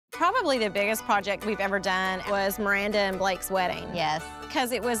Probably the biggest project we've ever done was Miranda and Blake's wedding. Yes.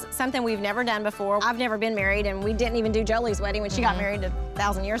 Because it was something we've never done before. I've never been married, and we didn't even do Jolie's wedding when she got married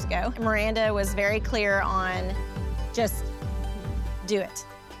 1,000 years ago. Miranda was very clear on just do it.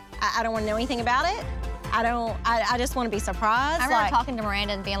 I don't want to know anything about it. I just want to be surprised. I remember talking to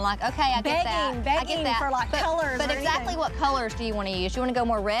Miranda and being like, okay, I get that. Begging I get that. for like colors. But exactly what colors do you want to use? Do you want to go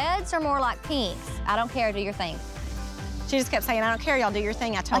more reds or more like pinks? I don't care, do your thing. She just kept saying, I don't care, y'all do your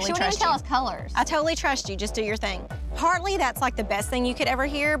thing. I totally trust you. She wouldn't even tell us colors. I totally trust you, just do your thing. Partly that's like the best thing you could ever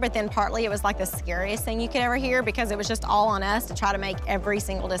hear, but then partly it was like the scariest thing you could ever hear because it was just all on us to try to make every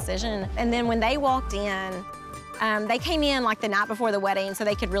single decision. And then when they walked in, they came in like the night before the wedding so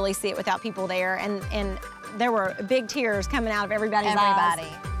they could really see it without people there. And there were big tears coming out of everybody's eyes.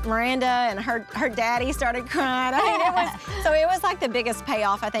 Miranda and her daddy started crying. I mean, it was like the biggest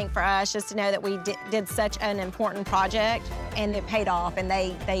payoff, I think, for us, just to know that we did such an important project and it paid off and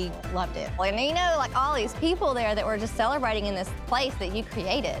they loved it. And you know, like all these people there that were just celebrating in this place that you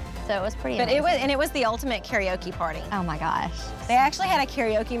created. So it was pretty amazing. It was the ultimate karaoke party. Oh my gosh. They actually had a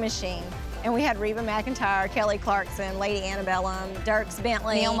karaoke machine. And we had Reba McEntire, Kelly Clarkson, Lady Antebellum, Dierks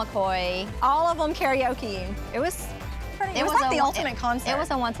Bentley. Neil McCoy. All of them karaokeing. It was like the ultimate concept. It was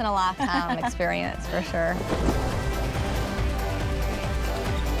a once-in-a-lifetime experience, for sure.